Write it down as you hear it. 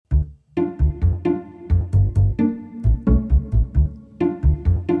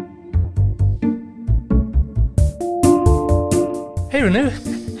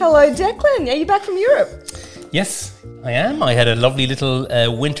Renu. Hello, Declan. Are you back from Europe? Yes, I am. I had a lovely little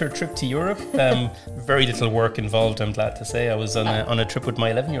winter trip to Europe. Very little work involved, I'm glad to say. I was on a trip with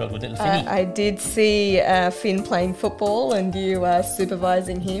my 11-year-old, with little Finny. I did see Finn playing football and you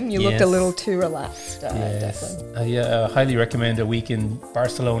supervising him. You looked a little too relaxed, Declan. I highly recommend a week in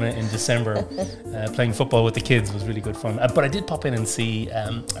Barcelona in December. Playing football with the kids was really good fun. But I did pop in and see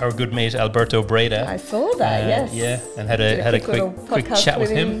our good mate Alberto Breda. I saw that, yes. Yeah, and had a quick chat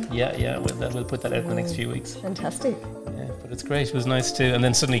with him. Yeah, we'll put that out in the next few weeks. Fantastic. Yeah, but it's great. It was nice too. And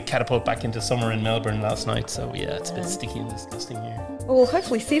then suddenly catapult back into summer in Melbourne last night. So yeah, it's a bit sticky and disgusting here. Well, we'll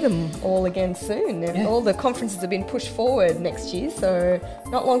hopefully see them all again soon. Yeah. All the conferences have been pushed forward next year, so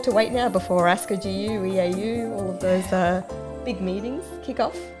not long to wait now before ASCO GU, EAU, all of those big meetings kick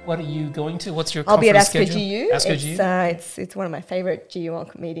off. What are you going to? What's your I'll be at ASCO schedule? GU. ASCO GU? It's one of my favourite GU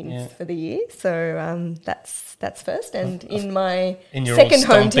Onc meetings for the year. So that's first. And in my second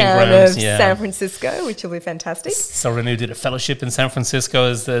hometown of San Francisco, which will be fantastic. So Renu did a fellowship in San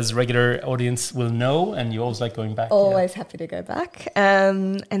Francisco, as regular audience will know, and you always like going back. Always happy to go back.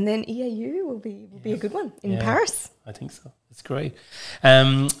 And then EAU will be a good one in Paris. I think so. It's great.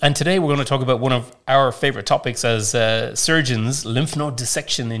 And today we're going to talk about one of our favourite topics as surgeons, lymph node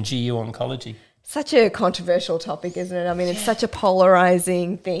dissection in GU Oncology. Such a controversial topic, isn't it? I mean, it's such a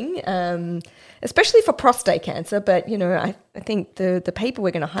polarising thing, especially for prostate cancer. But, you know, I think the paper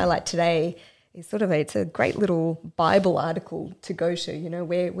we're going to highlight today is it's a great little Bible article to go to. You know,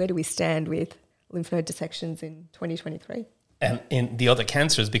 where do we stand with lymph node dissections in 2023? And in the other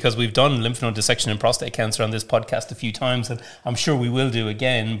cancers, because we've done lymph node dissection and prostate cancer on this podcast a few times, and I'm sure we will do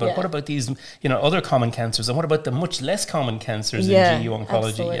again. But what about these, other common cancers? And what about the much less common cancers in GU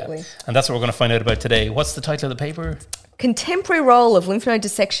Oncology? Absolutely. Yeah, and that's what we're going to find out about today. What's the title of the paper? Contemporary Role of Lymph Node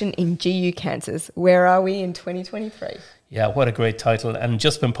Dissection in GU Cancers. Where are we in 2023? Yeah, what a great title. And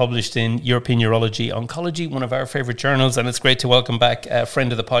just been published in European Urology Oncology, one of our favourite journals. And it's great to welcome back a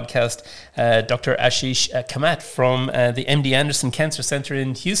friend of the podcast, Dr. Ashish Kamath from the MD Anderson Cancer Center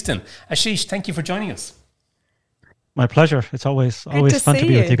in Houston. Ashish, thank you for joining us. My pleasure. It's always fun to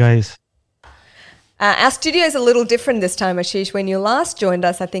be with you guys. Our studio is a little different this time, Ashish. When you last joined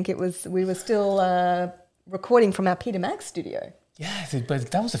us, I think we were still recording from our Peter Mac studio. Yeah,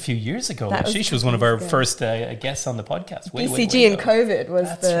 but that was a few years ago. Ashish was one of our first guests on the podcast. BCG and COVID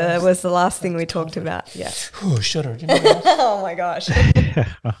was the last thing we talked about. Yeah. Oh, shudder. Do you know that? Oh my gosh. Can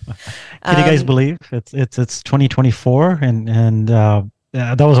you guys believe it's 2024 and that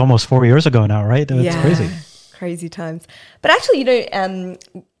was almost 4 years ago now, right? It's crazy. Crazy times. But actually,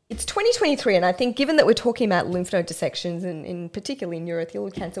 it's 2023, and I think given that we're talking about lymph node dissections and in particularly in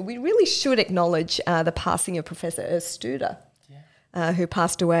urothelial cancer, we really should acknowledge the passing of Professor Studer. Who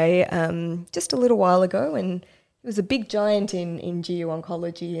passed away just a little while ago, and he was a big giant in GU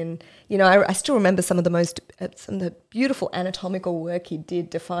Oncology. And I still remember some of the beautiful anatomical work he did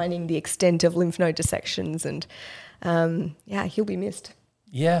defining the extent of lymph node dissections, and he'll be missed.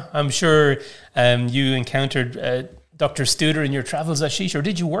 Yeah, I'm sure you encountered Dr. Studer in your travels, Ashish, or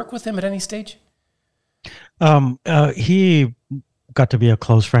did you work with him at any stage? He got to be a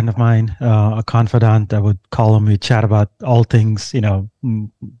close friend of mine, a confidant. I would call him. We'd chat about all things,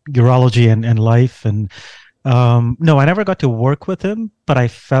 urology and life. And no, I never got to work with him, but I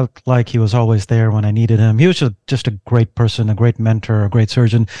felt like he was always there when I needed him. He was just a great person, a great mentor, a great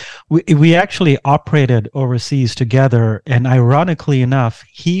surgeon. We actually operated overseas together, and ironically enough,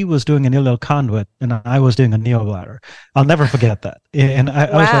 he was doing an ileal conduit and I was doing a neobladder. I'll never forget that. And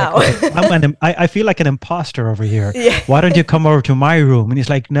I was like, I feel like an imposter over here. Yeah. Why don't you come over to my room? And he's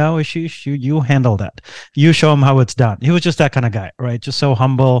like, no, Ashish, you handle that. You show him how it's done. He was just that kind of guy, right? Just so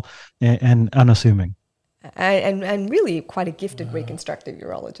humble and unassuming. And really quite a gifted reconstructive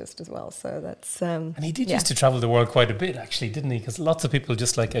urologist as well. So that's... and he did used to travel the world quite a bit, actually, didn't he? Because lots of people,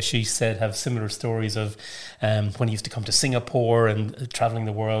 just like Ashish said, have similar stories of when he used to come to Singapore and traveling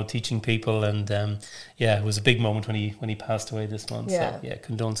the world, teaching people. And it was a big moment when he passed away this month. Yeah. So,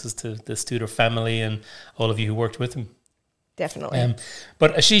 condolences to the Studer family and all of you who worked with him. Definitely.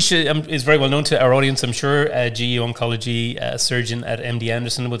 But Ashish is very well known to our audience, I'm sure, GU Oncology surgeon at MD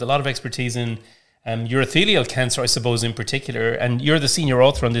Anderson with a lot of expertise in urothelial cancer, I suppose, in particular. And you're the senior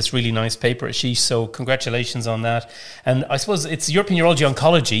author on this really nice paper, Ashish, so congratulations on that. And I suppose it's European Urology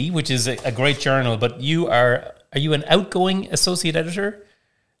Oncology, which is a great journal, but are you an outgoing associate editor?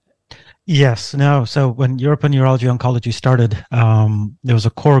 Yes. No. So when European Urology Oncology started, there was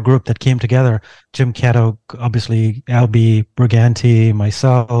a core group that came together. Jim Caddo, obviously, Albie Briganti,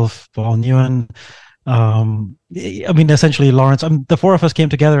 myself, Paul Newen. Essentially Lawrence. The four of us came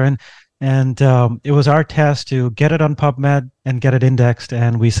together, and And it was our task to get it on PubMed and get it indexed,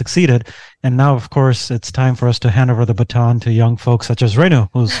 and we succeeded. And now, of course, it's time for us to hand over the baton to young folks such as Renu,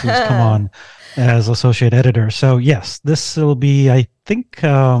 who's come on as associate editor. So yes, this will be, I think,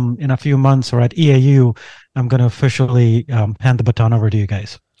 in a few months or at EAU, I'm going to officially hand the baton over to you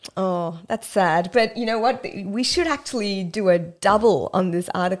guys. Oh, that's sad. But you know what? We should actually do a double on this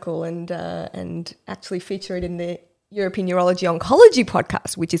article and actually feature it in the European Urology Oncology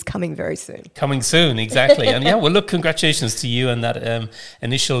podcast, which is coming very soon. Coming soon, exactly. And yeah, well, look, congratulations to you and that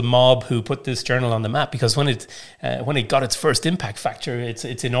initial mob who put this journal on the map, because when it got its first impact factor,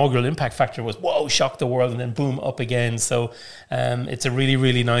 its inaugural impact factor was, whoa, shocked the world, and then boom, up again. So it's a really,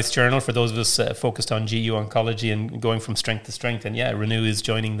 really nice journal for those of us focused on GU Oncology and going from strength to strength. And yeah, Renu is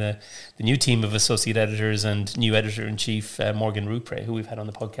joining the new team of associate editors and new editor-in-chief, Morgan Rupre, who we've had on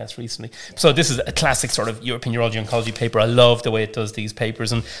the podcast recently. So this is a classic sort of European Urology Oncology paper. I love the way it does these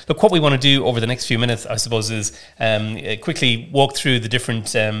papers. And look, what we want to do over the next few minutes, I suppose, is quickly walk through the different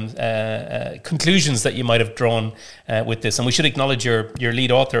conclusions that you might have drawn with this. And we should acknowledge your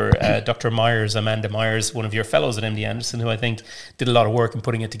lead author, Dr. Myers, Amanda Myers, one of your fellows at MD Anderson, who I think did a lot of work in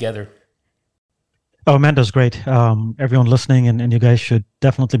putting it together. Oh, Amanda's great. Everyone listening, and you guys should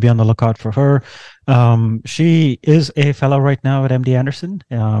definitely be on the lookout for her. She is a fellow right now at MD Anderson,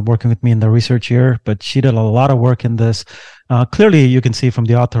 working with me in the research year, but she did a lot of work in this. Clearly, you can see from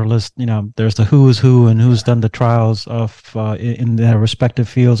the author list, there's the who's who and who's done the trials of in their respective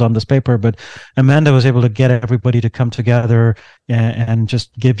fields on this paper. But Amanda was able to get everybody to come together and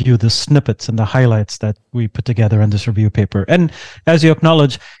just give you the snippets and the highlights that we put together in this review paper. And as you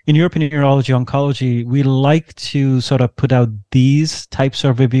acknowledge, in European Urology Oncology, we like to sort of put out these types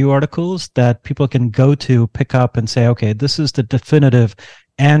of review articles that people can go to, pick up, and say, okay, this is the definitive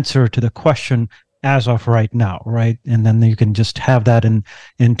answer to the question as of right now, right? And then you can just have that in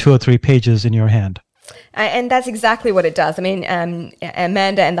 2 or 3 pages in your hand. And that's exactly what it does. I mean,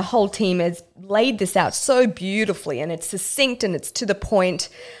 Amanda and the whole team has laid this out so beautifully, and it's succinct and it's to the point,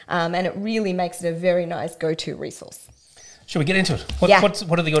 and it really makes it a very nice go-to resource. Shall we get into it?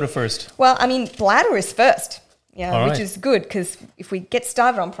 What do they go to first? Well, I mean, bladder is first. Yeah, which is good, because if we get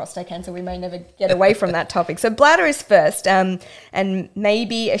started on prostate cancer, we may never get away from that topic. So bladder is first, and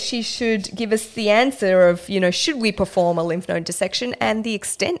maybe she should give us the answer of, should we perform a lymph node dissection and the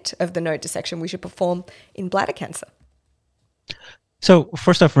extent of the node dissection we should perform in bladder cancer. So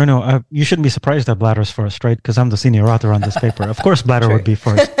first off, Renu, you shouldn't be surprised that bladder is first, right? Because I'm the senior author on this paper. Of course, bladder would be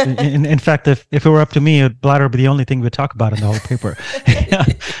first. In fact, if it were up to me, bladder would be the only thing we'd talk about in the whole paper.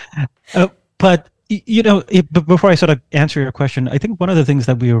 But before I sort of answer your question, I think one of the things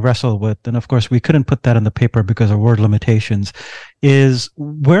that we wrestle with, and of course we couldn't put that in the paper because of word limitations, is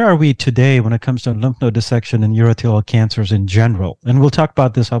where are we today when it comes to lymph node dissection and urothelial cancers in general? And we'll talk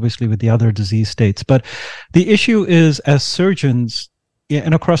about this obviously with the other disease states. But the issue is, as surgeons,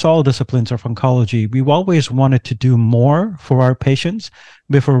 and across all disciplines of oncology, we've always wanted to do more for our patients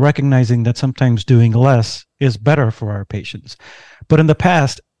before recognizing that sometimes doing less is better for our patients. But in the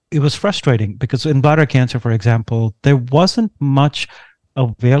past, it was frustrating because in bladder cancer, for example, there wasn't much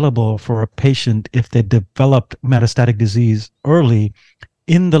available for a patient if they developed metastatic disease early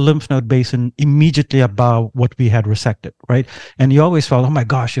in the lymph node basin immediately above what we had resected, right? And you always felt, oh my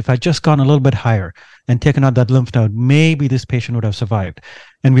gosh, if I'd just gone a little bit higher and taken out that lymph node, maybe this patient would have survived.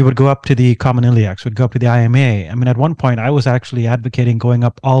 And we would go up to the common iliacs, we'd go up to the IMA. I mean, at one point, I was actually advocating going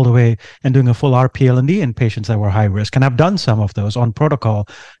up all the way and doing a full RPL&D in patients that were high risk. And I've done some of those on protocol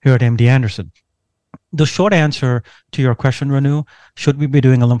here at MD Anderson. The short answer to your question, Renu, should we be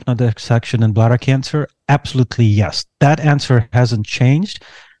doing a lymph node dissection in bladder cancer? Absolutely yes. That answer hasn't changed.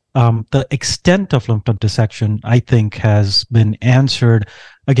 The extent of lymph node dissection, I think, has been answered,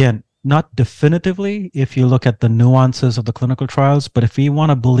 again, not definitively if you look at the nuances of the clinical trials, but if we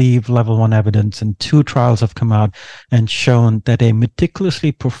want to believe level 1 evidence, and 2 trials have come out and shown that a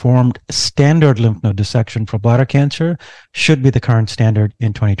meticulously performed standard lymph node dissection for bladder cancer should be the current standard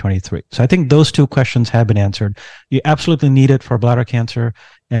in 2023. So I think those 2 questions have been answered. You absolutely need it for bladder cancer,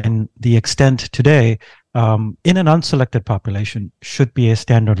 and the extent today in an unselected population should be a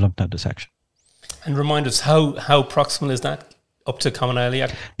standard lymph node dissection. And remind us, how proximal is that up to common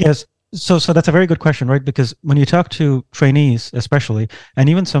iliac? Yes. So that's a very good question, right? Because when you talk to trainees, especially, and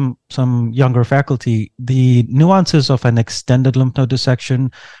even some younger faculty, the nuances of an extended lymph node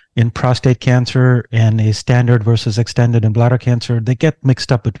dissection in prostate cancer and a standard versus extended in bladder cancer, they get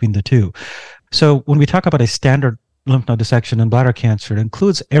mixed up between the 2. So when we talk about a standard lymph node dissection in bladder cancer, it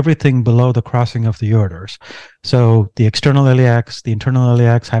includes everything below the crossing of the ureters. So the external iliacs, the internal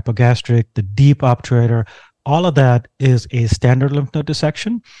iliacs, hypogastric, the deep obturator, all of that is a standard lymph node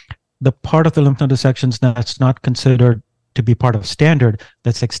dissection. the part of the lymph node dissections that's not considered to be part of standard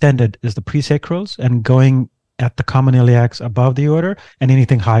that's extended is the presacrals and going at the common iliacs above the aorta and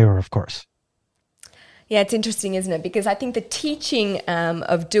anything higher, of course. Yeah, it's interesting, isn't it? Because I think the teaching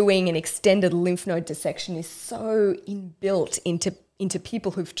of doing an extended lymph node dissection is so inbuilt into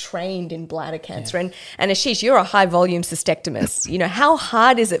people who've trained in bladder cancer. Yeah. And Ashish, you're a high volume cystectomist. You know, how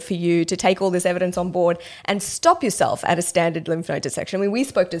hard is it for you to take all this evidence on board and stop yourself at a standard lymph node dissection? I mean, we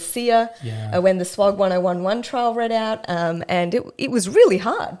spoke to Sia when the SWOG 1011 trial read out, and it was really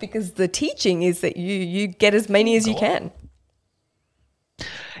hard because the teaching is that you get as many as you can.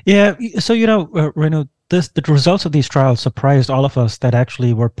 Yeah, so, Renu, the results of these trials surprised all of us that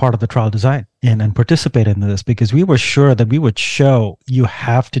actually were part of the trial design and participated in this, because we were sure that we would show you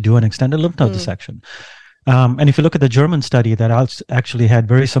have to do an extended lymph node dissection. And if you look at the German study that actually had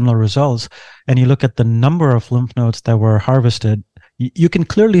very similar results, and you look at the number of lymph nodes that were harvested, you can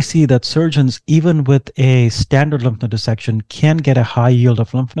clearly see that surgeons, even with a standard lymph node dissection, can get a high yield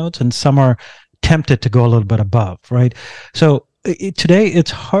of lymph nodes, and some are tempted to go a little bit above, right? So today,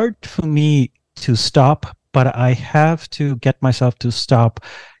 it's hard for me to stop, but I have to get myself to stop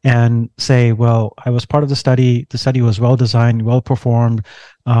and say, well, I was part of the study. The study was well designed, well performed,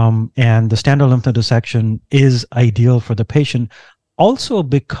 and the standard lymph node dissection is ideal for the patient. Also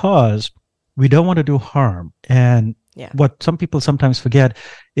because we don't want to do harm. And what some people sometimes forget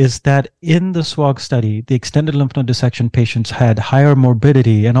is that in the SWOG study, the extended lymph node dissection patients had higher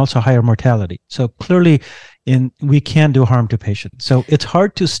morbidity and also higher mortality. So clearly, we can do harm to patients. So it's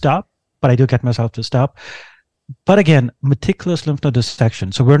hard to stop, but I do get myself to stop. But again, meticulous lymph node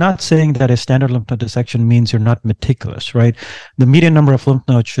dissection. So we're not saying that a standard lymph node dissection means you're not meticulous, right? The median number of lymph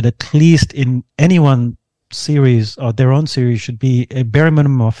nodes should, at least in any one series or their own series, should be a bare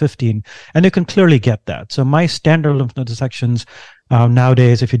minimum of 15. And you can clearly get that. So my standard lymph node dissections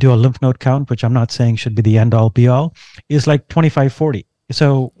nowadays, if you do a lymph node count, which I'm not saying should be the end all be all, is like 25, 40.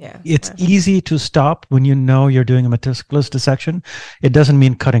 So it's easy to stop when you know you're doing a meticulous dissection. It doesn't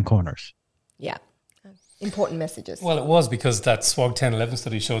mean cutting corners. Yeah. Important messages. Well, it was because that SWOG 1011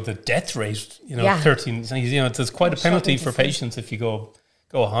 study showed the death rate, 13. There's quite a penalty for patients if you go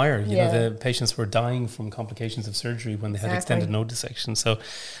higher. You know, the patients were dying from complications of surgery when they had extended node dissection. So,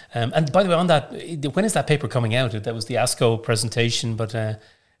 and by the way, on that, when is that paper coming out? That was the ASCO presentation, but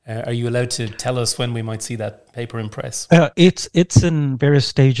are you allowed to tell us when we might see that paper in press? It's in various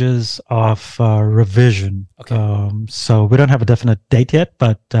stages of revision. Okay. So we don't have a definite date yet,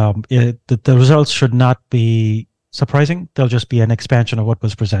 but the results should not be surprising. They'll just be an expansion of what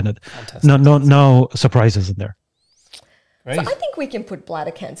was presented. Fantastic. No surprises in there. Great. So I think we can put bladder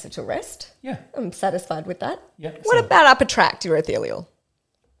cancer to rest. Yeah. I'm satisfied with that. Yeah. What about upper tract urothelial?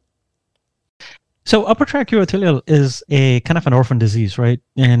 So upper tract urothelial is a kind of an orphan disease, right?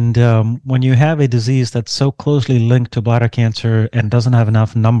 And when you have a disease that's so closely linked to bladder cancer and doesn't have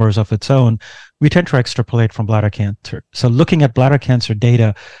enough numbers of its own, we tend to extrapolate from bladder cancer. So looking at bladder cancer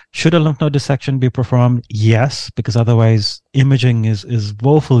data, should a lymph node dissection be performed? Yes, because otherwise imaging is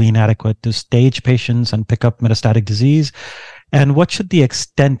woefully inadequate to stage patients and pick up metastatic disease. And what should the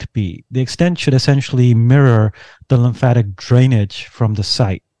extent be? The extent should essentially mirror the lymphatic drainage from the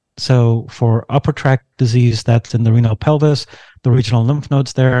site. So for upper tract disease, that's in the renal pelvis, the regional lymph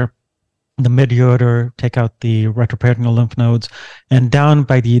nodes there, the mid-ureter, take out the retroperitoneal lymph nodes, and down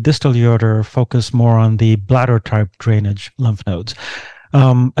by the distal ureter, focus more on the bladder-type drainage lymph nodes.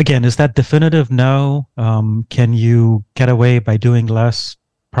 Again, is that definitive? No. Can you get away by doing less?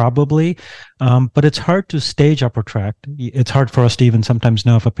 Probably, but it's hard to stage upper tract. It's hard for us to even sometimes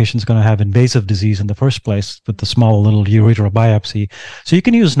know if a patient's going to have invasive disease in the first place with the small little ureteral biopsy. So you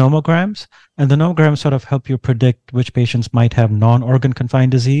can use nomograms, and the nomograms sort of help you predict which patients might have non-organ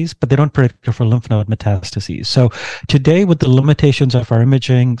confined disease, but they don't predict for lymph node metastases. So today, with the limitations of our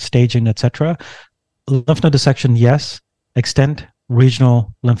imaging, staging, etc., lymph node dissection, yes. Extent,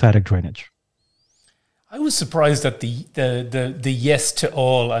 regional lymphatic drainage. I was surprised at the yes to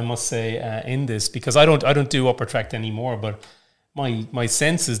all, I must say, in this, because I don't do upper tract anymore, but my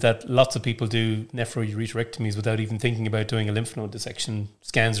sense is that lots of people do nephroureterectomies without even thinking about doing a lymph node dissection.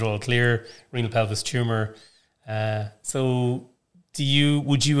 Scans are all clear, renal pelvis tumor. So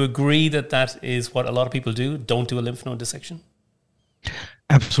would you agree that is what a lot of people do? Don't do a lymph node dissection?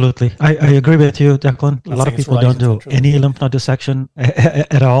 Absolutely. I agree with you, Declan. A lot of people don't do any lymph node dissection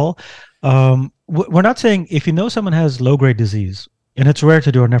at all. We're not saying if you know someone has low-grade disease, and it's rare to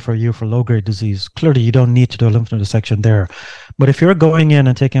do a nephro-U for low-grade disease, clearly you don't need to do a lymph node dissection there. But if you're going in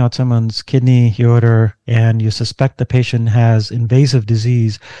and taking out someone's kidney, ureter, and you suspect the patient has invasive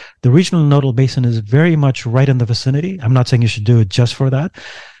disease, the regional nodal basin is very much right in the vicinity. I'm not saying you should do it just for that,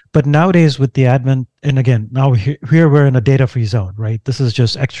 But nowadays, with the advent, and again, now here we're in a data-free zone, right? This is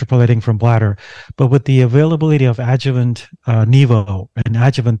just extrapolating from bladder. But with the availability of adjuvant Nivo and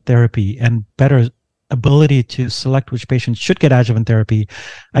adjuvant therapy and better ability to select which patients should get adjuvant therapy,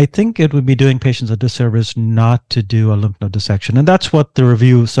 I think it would be doing patients a disservice not to do a lymph node dissection. And that's what the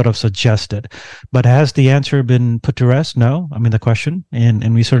review sort of suggested. But has the answer been put to rest? No. I mean, the question,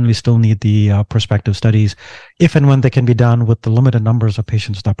 and we certainly still need the prospective studies if and when they can be done with the limited numbers of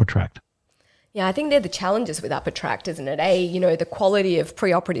patients with upper tract. Yeah, I think they're the challenges with upper tract, isn't it? The quality of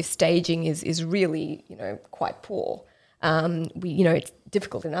preoperative staging is really, quite poor. It's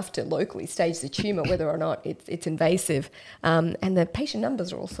difficult enough to locally stage the tumour, whether or not it's invasive, and the patient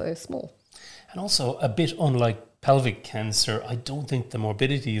numbers are also small. And also, a bit unlike pelvic cancer, I don't think the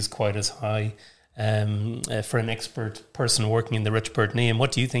morbidity is quite as high for an expert person working in the rich peritoneum.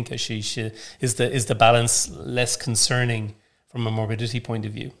 What do you think, Ashish? Is the balance less concerning from a morbidity point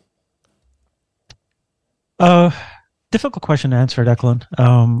of view? Difficult question to answer,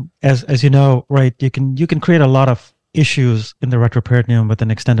 Declan. As you know, right, you can create a lot of issues in the retroperitoneum with an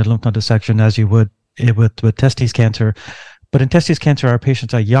extended lymph node dissection as you would with testes cancer. But in testes cancer, our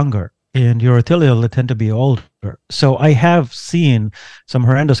patients are younger. In urothelial, they tend to be older. So I have seen some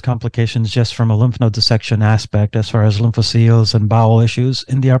horrendous complications just from a lymph node dissection aspect as far as lymphoceles and bowel issues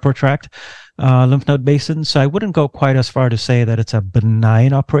in the upper tract lymph node basin. So I wouldn't go quite as far to say that it's a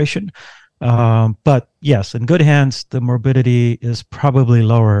benign operation. But yes, in good hands, the morbidity is probably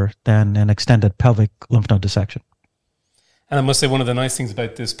lower than an extended pelvic lymph node dissection. And I must say, one of the nice things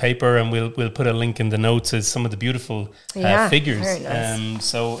about this paper, and we'll put a link in the notes, is some of the beautiful figures. Very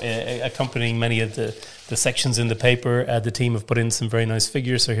nice. Accompanying many of the sections in the paper, the team have put in some very nice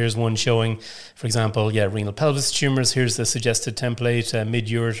figures. So here's one showing, for example, renal pelvis tumors. Here's the suggested template,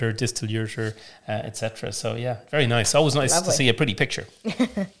 mid-ureter, distal ureter, etc. So very nice. Always nice to see a pretty picture.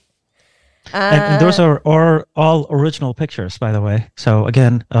 And those are all original pictures, by the way. So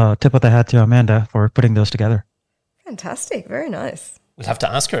again, tip of the hat to Amanda for putting those together. Fantastic. Very nice. We'll have to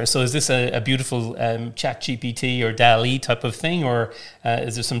ask her. So is this a beautiful chat GPT or DALL-E type of thing, or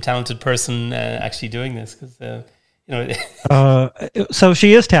is there some talented person actually doing this? Because so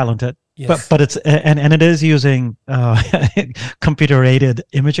she is talented, yes. but it's and it is using computer aided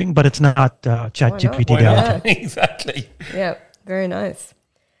imaging, but it's not chat GPT talented. Exactly. Yeah, very nice.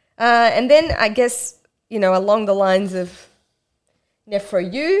 And then I guess, along the lines of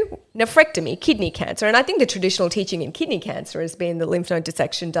nephrectomy, kidney cancer. And I think the traditional teaching in kidney cancer has been that lymph node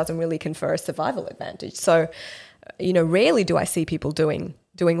dissection doesn't really confer a survival advantage. So, rarely do I see people doing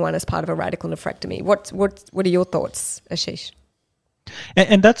one as part of a radical nephrectomy. What are your thoughts, Ashish?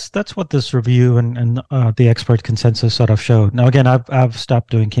 And that's what this review and the expert consensus sort of showed. Now, again, I've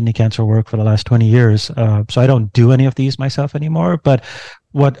stopped doing kidney cancer work for the last 20 years, so I don't do any of these myself anymore. But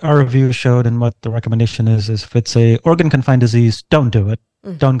what our review showed and what the recommendation is if it's a organ-confined disease, don't do it.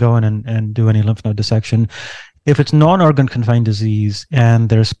 Don't go in and do any lymph node dissection. If it's non-organ confined disease and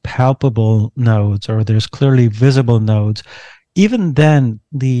there's palpable nodes or there's clearly visible nodes, even then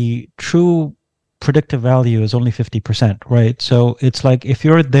the true predictive value is only 50%, right? So it's like if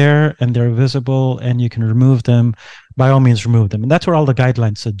you're there and they're visible and you can remove them, by all means remove them. And that's what all the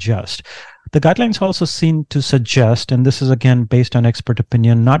guidelines suggest. The guidelines also seem to suggest, and this is again based on expert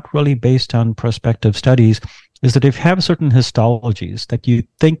opinion, not really based on prospective studies, is that if you have certain histologies that you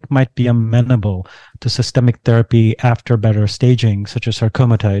think might be amenable to systemic therapy after better staging, such as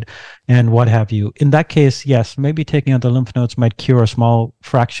sarcomatoid and what have you, in that case, yes, maybe taking out the lymph nodes might cure a small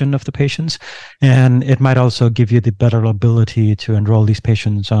fraction of the patients, and it might also give you the better ability to enroll these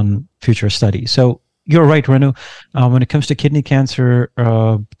patients on future studies. So you're right, Renu. When it comes to kidney cancer,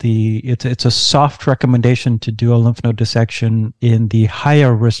 it's a soft recommendation to do a lymph node dissection in the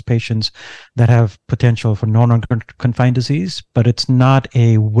higher risk patients that have potential for non-confined disease, but it's not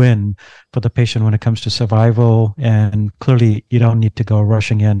a win for the patient when it comes to survival. And clearly, you don't need to go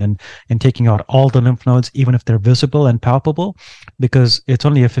rushing in and taking out all the lymph nodes, even if they're visible and palpable, because it's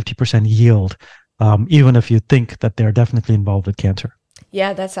only a 50% yield, even if you think that they're definitely involved with cancer.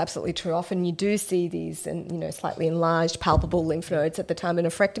 Yeah, that's absolutely true. Often you do see these, and slightly enlarged, palpable lymph nodes at the time of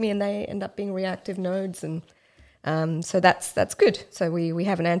nephrectomy, and they end up being reactive nodes, and so that's good. So we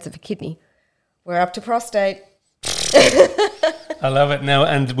have an answer for kidney. We're up to prostate. I love it now,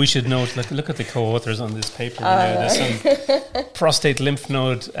 and we should note. Look at the co-authors on this paper. There's some prostate lymph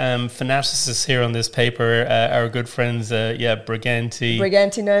node fanaticists here on this paper. Our good friends, Briganti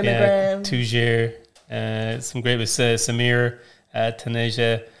nomogram, Tujer, some great with Samir.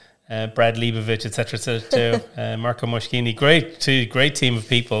 Taneja, Brad Leibovich, etc., Marco Moschini. Great team of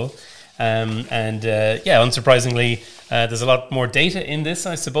people. Unsurprisingly, There's a lot more data in this,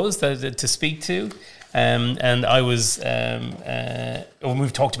 I suppose, to speak to. And I was,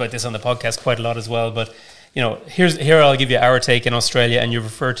 we've talked about this on the podcast quite a lot as well, but here I'll give you our take in Australia, and you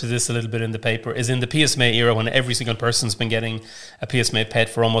refer to this a little bit in the paper, is in the PSMA era when every single person's been getting a PSMA PET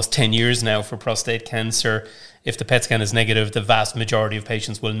for almost 10 years now for prostate cancer. If the PET scan is negative, the vast majority of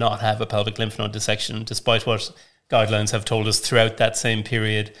patients will not have a pelvic lymph node dissection, despite what guidelines have told us throughout that same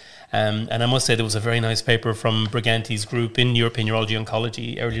period. And I must say there was a very nice paper from Briganti's group in European Urology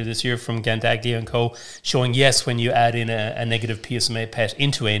Oncology earlier this year from Gandaglia and co. showing, yes, when you add in a negative PSMA PET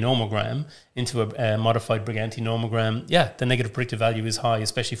into a nomogram, into a modified Briganti nomogram, the negative predictive value is high,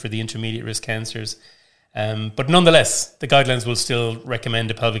 especially for the intermediate risk cancers. But nonetheless, the guidelines will still recommend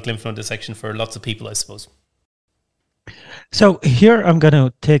a pelvic lymph node dissection for lots of people, I suppose. So here I'm going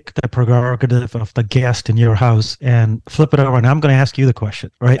to take the prerogative of the guest in your house and flip it over, and I'm going to ask you the question,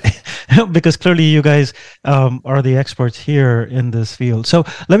 right? Because clearly you guys are the experts here in this field. So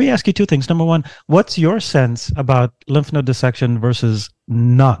let me ask you two things. Number one, what's your sense about lymph node dissection versus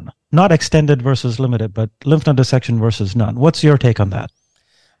none? Not extended versus limited, but lymph node dissection versus none. What's your take on that?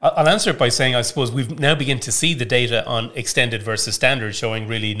 I'll answer it by saying, I suppose we've now begun to see the data on extended versus standard showing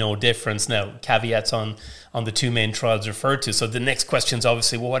really no difference now, caveats on the two main trials referred to. So the next question is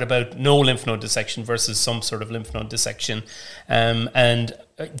obviously, well, what about no lymph node dissection versus some sort of lymph node dissection?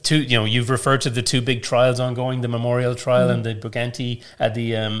 You've referred to the two big trials ongoing, the Memorial trial and the Briganti,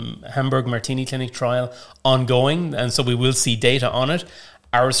 the Hamburg Martini Clinic trial ongoing. And so we will see data on it.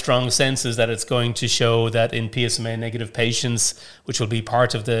 Our strong sense is that it's going to show that in PSMA negative patients, which will be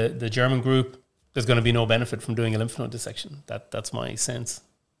part of the German group, there's going to be no benefit from doing a lymph node dissection. That's my sense.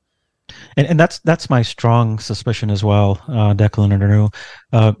 And that's my strong suspicion as well, Declan and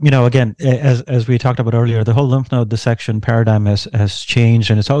Anu. Again, as we talked about earlier, the whole lymph node dissection paradigm has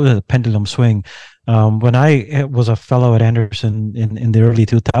changed, and it's always a pendulum swing. When I was a fellow at Anderson in the early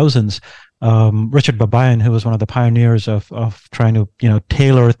 2000s, Richard Babayan, who was one of the pioneers of trying to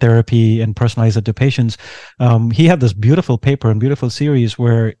tailor therapy and personalize it to patients, he had this beautiful paper and beautiful series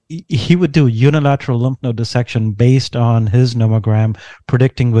where he would do unilateral lymph node dissection based on his nomogram,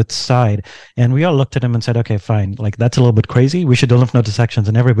 predicting which side. And we all looked at him and said, okay, fine, like that's a little bit crazy. We should do lymph node dissections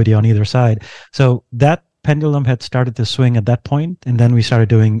in everybody on either side. So that pendulum had started to swing at that point, and then we started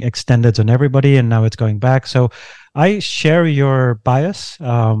doing extendeds on everybody, and now it's going back. So I share your bias,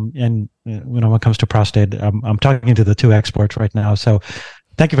 and when it comes to prostate, I'm talking to the two experts right now. So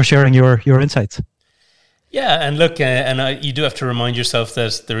thank you for sharing your insights. Yeah, and look, you do have to remind yourself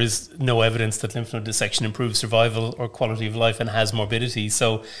that there is no evidence that lymph node dissection improves survival or quality of life and has morbidity.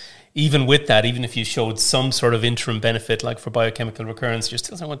 So even with that, even if you showed some sort of interim benefit, like for biochemical recurrence, you're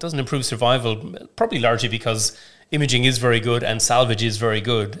still saying, well, it doesn't improve survival, probably largely because imaging is very good and salvage is very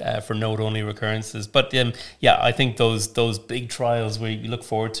good for node-only recurrences. But I think those big trials where you look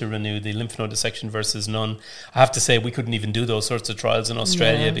forward to renew the lymph node dissection versus none, I have to say we couldn't even do those sorts of trials in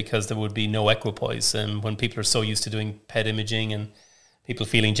Australia because there would be no equipoise. And when people are so used to doing PET imaging and people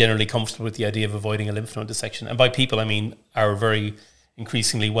feeling generally comfortable with the idea of avoiding a lymph node dissection, and by people I mean our very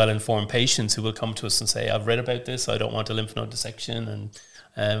increasingly well-informed patients who will come to us and say, I've read about this, I don't want a lymph node dissection, and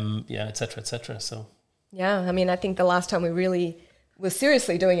et cetera, et cetera. So yeah, I mean, I think the last time we really were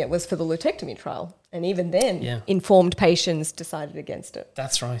seriously doing it was for the lutectomy trial, and even then informed patients decided against it.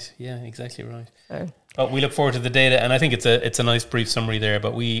 That's right. Yeah, exactly right. But we look forward to the data, and I think it's a nice brief summary there.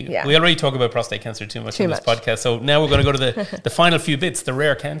 But we already talk about prostate cancer too much in this podcast, so now we're going to go to the final few bits, the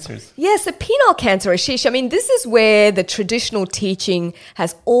rare cancers. Yes, the penile cancer, Ashish. I mean, this is where the traditional teaching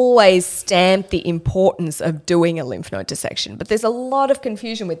has always stamped the importance of doing a lymph node dissection. But there's a lot of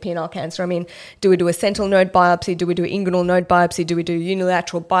confusion with penile cancer. I mean, do we do a sentinel node biopsy? Do we do inguinal node biopsy? Do we do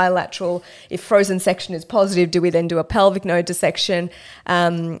unilateral, bilateral? If frozen section is positive, do we then do a pelvic node dissection?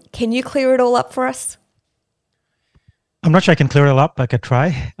 Can you clear it all up for us? I'm not sure I can clear it up. I could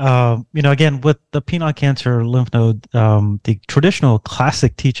try. Again, with the penile cancer lymph node, the traditional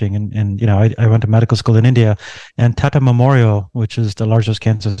classic teaching, and I went to medical school in India, and Tata Memorial, which is the largest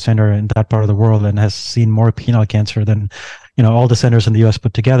cancer center in that part of the world and has seen more penile cancer than all the centers in the U.S.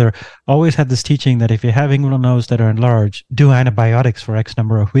 put together, always had this teaching that if you have inguinal nodes that are enlarged, do antibiotics for X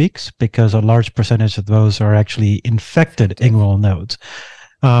number of weeks, because a large percentage of those are actually infected inguinal nodes.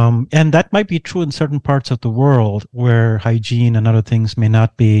 And that might be true in certain parts of the world where hygiene and other things may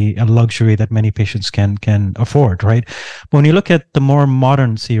not be a luxury that many patients can afford, right? But when you look at the more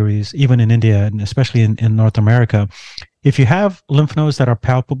modern series, even in India and especially in North America, if you have lymph nodes that are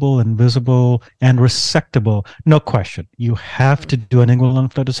palpable and visible and resectable, no question, you have to do an inguinal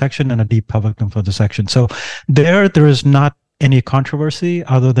lymph node dissection and a deep pelvic lymph node dissection. So there is not any controversy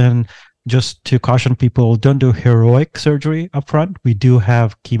other than just to caution people, don't do heroic surgery up front. We do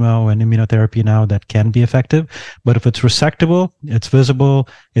have chemo and immunotherapy now that can be effective. But if it's resectable, it's visible,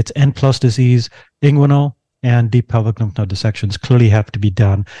 it's N plus disease, inguinal and deep pelvic lymph node dissections clearly have to be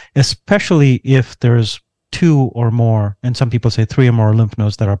done, especially if there's 2 or more, and some people say 3 or more lymph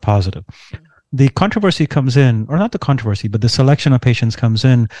nodes that are positive. The controversy comes in, or not the controversy, but the selection of patients comes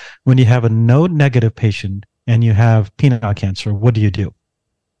in when you have a node negative patient and you have penile cancer. What do you do?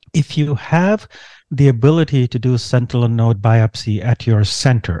 If you have the ability to do sentinel node biopsy at your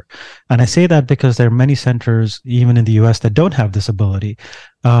center, and I say that because there are many centers, even in the US, that don't have this ability.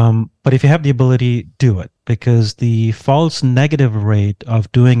 But if you have the ability, do it, because the false negative rate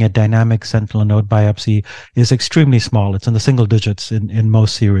of doing a dynamic sentinel node biopsy is extremely small. It's in the single digits in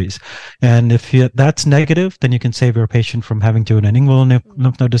most series. And if that's negative, then you can save your patient from having to do an inguinal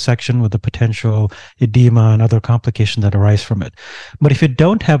lymph node dissection with the potential edema and other complications that arise from it. But if you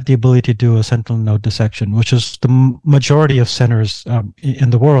don't have the ability to do a sentinel node dissection, which is the majority of centers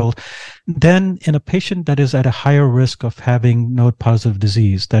in the world, then in a patient that is at a higher risk of having node positive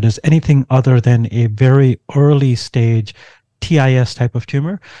disease, that is anything other than a very early stage TIS type of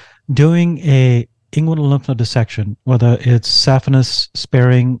tumor, doing a inguinal lymph node dissection, whether it's saphenous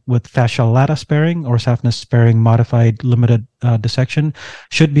sparing with fascial lata sparing or saphenous sparing modified limited dissection,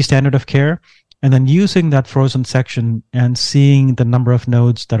 should be standard of care. And then using that frozen section and seeing the number of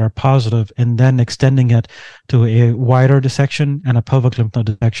nodes that are positive and then extending it to a wider dissection and a pelvic lymph node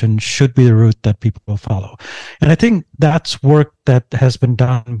dissection should be the route that people will follow. And I think that's work that has been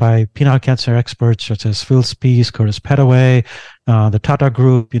done by penile cancer experts such as Phil Spies, Curtis Petaway, the Tata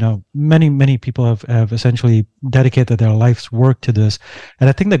Group. Many people have essentially dedicated their life's work to this. And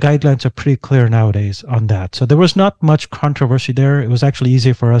I think the guidelines are pretty clear nowadays on that. So there was not much controversy there. It was actually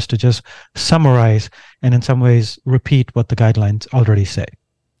easy for us to just summarize and in some ways repeat what the guidelines already say.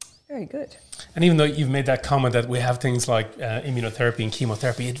 Very good. And even though you've made that comment that we have things like immunotherapy and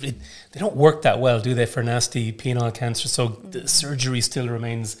chemotherapy, they don't work that well, do they, for nasty penile cancer? So the surgery still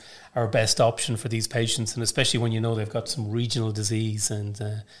remains our best option for these patients, and especially when you know they've got some regional disease. And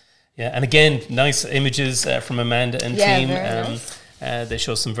and again, nice images from Amanda and team. Nice. They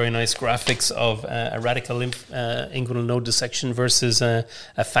show some very nice graphics of a radical lymph inguinal node dissection versus a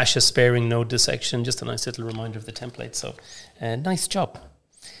fascia-sparing node dissection. Just a nice little reminder of the template. So nice job.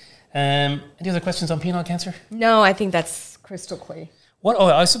 Any other questions on penile cancer? No, I think that's crystal clear.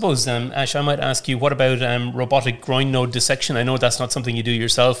 I suppose, Ash, I might ask you, what about robotic groin node dissection? I know that's not something you do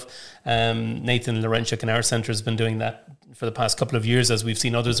yourself. Nathan Larenchuk in our centre has been doing that for the past couple of years, as we've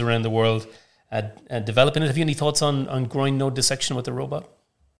seen others around the world developing it. Have you any thoughts on groin node dissection with the robot?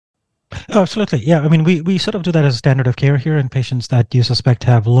 Oh, absolutely. Yeah. I mean, we sort of do that as standard of care here in patients that you suspect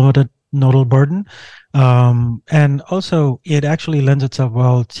have limited nodal burden. And also it actually lends itself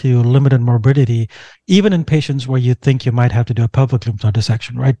well to limited morbidity, even in patients where you think you might have to do a pelvic lymph node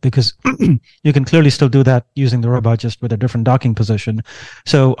dissection, right? Because you can clearly still do that using the robot, just with a different docking position.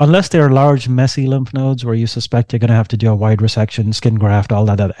 So unless there are large, messy lymph nodes where you suspect you're going to have to do a wide resection, skin graft, all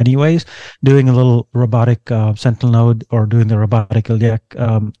that anyways, doing a little robotic sentinel node or doing the robotic iliac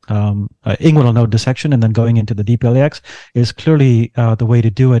inguinal node dissection and then going into the deep iliacs is clearly the way to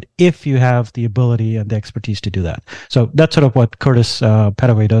do it if you have the ability and the expertise to do that. So that's sort of what Curtis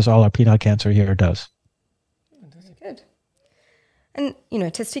Petaway does. All our penile cancer here does. Good. And,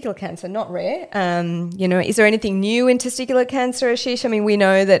 testicular cancer, not rare. Is there anything new in testicular cancer, Ashish? I mean, we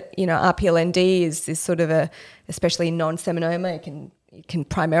know that, RPLND is sort of especially non-seminoma, it can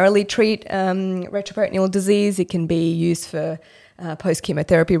primarily treat retroperitoneal disease. It can be used for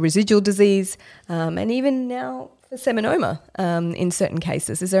post-chemotherapy residual disease, and even now for seminoma in certain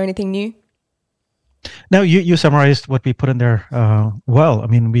cases. Is there anything new? Now, you summarized what we put in there well. I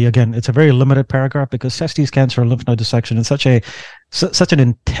mean, it's a very limited paragraph because testes cancer and lymph node dissection is such an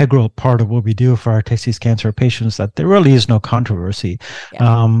integral part of what we do for our testes cancer patients that there really is no controversy.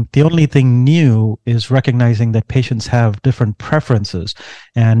 Yeah. The only thing new is recognizing that patients have different preferences,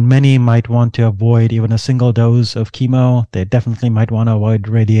 and many might want to avoid even a single dose of chemo. They definitely might want to avoid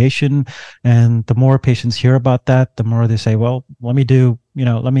radiation. And the more patients hear about that, the more they say, well, let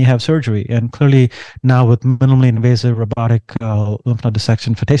me have surgery. And clearly now with minimally invasive robotic lymph node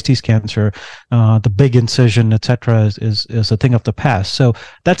dissection for testes cancer, the big incision, etc., is a thing of the past. So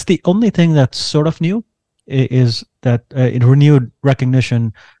that's the only thing that's sort of new, is that it renewed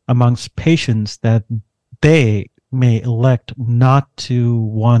recognition amongst patients that they may elect not to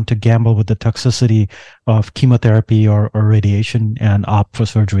want to gamble with the toxicity of chemotherapy or radiation and opt for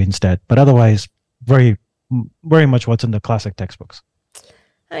surgery instead. But otherwise, very, very much what's in the classic textbooks.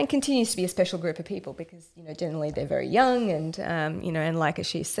 and continues to be a special group of people because, generally they're very young and, and like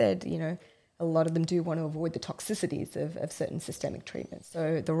Ashish said, a lot of them do want to avoid the toxicities of certain systemic treatments.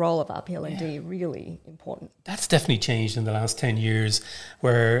 So the role of RPL&D really important. That's definitely changed in the last 10 years,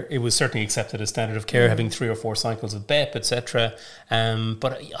 where it was certainly accepted as standard of care, having 3 or 4 cycles of BEP, etc.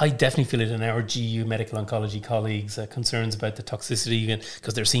 But I definitely feel it in our GU medical oncology colleagues, concerns about the toxicity,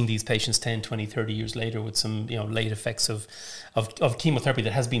 because they're seeing these patients 10, 20, 30 years later with some late effects of chemotherapy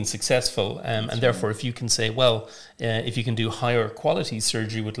that has been successful. And therefore, if you can say, well, if you can do higher quality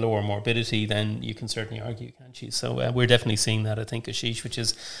surgery with lower morbidity, then you can certainly argue, can't you? So we're definitely seeing that, I think, Ashish, which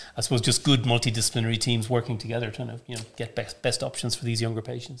is, I suppose, just good multidisciplinary teams working together trying to get best options for these younger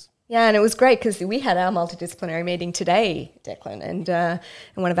patients. Yeah, and it was great because we had our multidisciplinary meeting today, Declan, and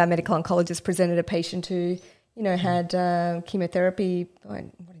one of our medical oncologists presented a patient who had chemotherapy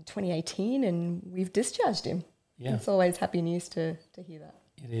in 2018, and we've discharged him. Yeah. It's always happy news to hear that.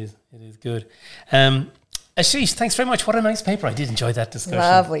 It is good. Ashish, thanks very much. What a nice paper. I did enjoy that discussion.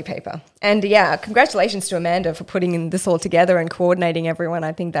 Lovely paper. And congratulations to Amanda for putting this all together and coordinating everyone.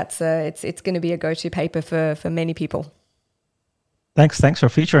 I think that's it's going to be a go-to paper for many people. Thanks for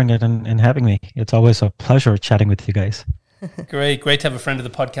featuring it and having me. It's always a pleasure chatting with you guys. Great to have a friend of the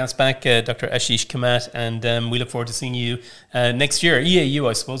podcast back, Dr. Ashish Kamat, and we look forward to seeing you next year. EAU,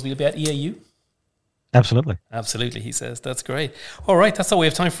 I suppose. Will you be at EAU? Absolutely, he says. That's great. All right, that's all we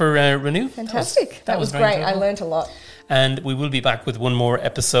have time for, Renu. Fantastic. That was great. I learned a lot. And we will be back with one more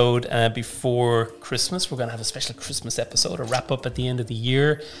episode before Christmas. We're going to have a special Christmas episode, a wrap-up at the end of the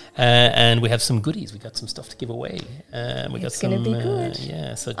year. And we have some goodies. We got some stuff to give away. It's going to be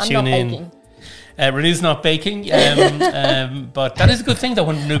good. So I'm tune in. Baking. Renu's not baking, but that is a good thing that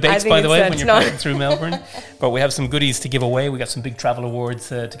when Renu bakes, by the way, when you're passing through Melbourne. But we have some goodies to give away. We got some big travel awards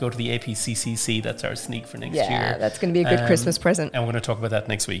to go to the APCCC. That's our sneak for next year. Yeah, that's going to be a good Christmas present. And we're going to talk about that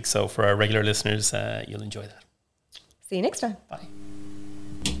next week. So for our regular listeners, you'll enjoy that. See you next time. Bye.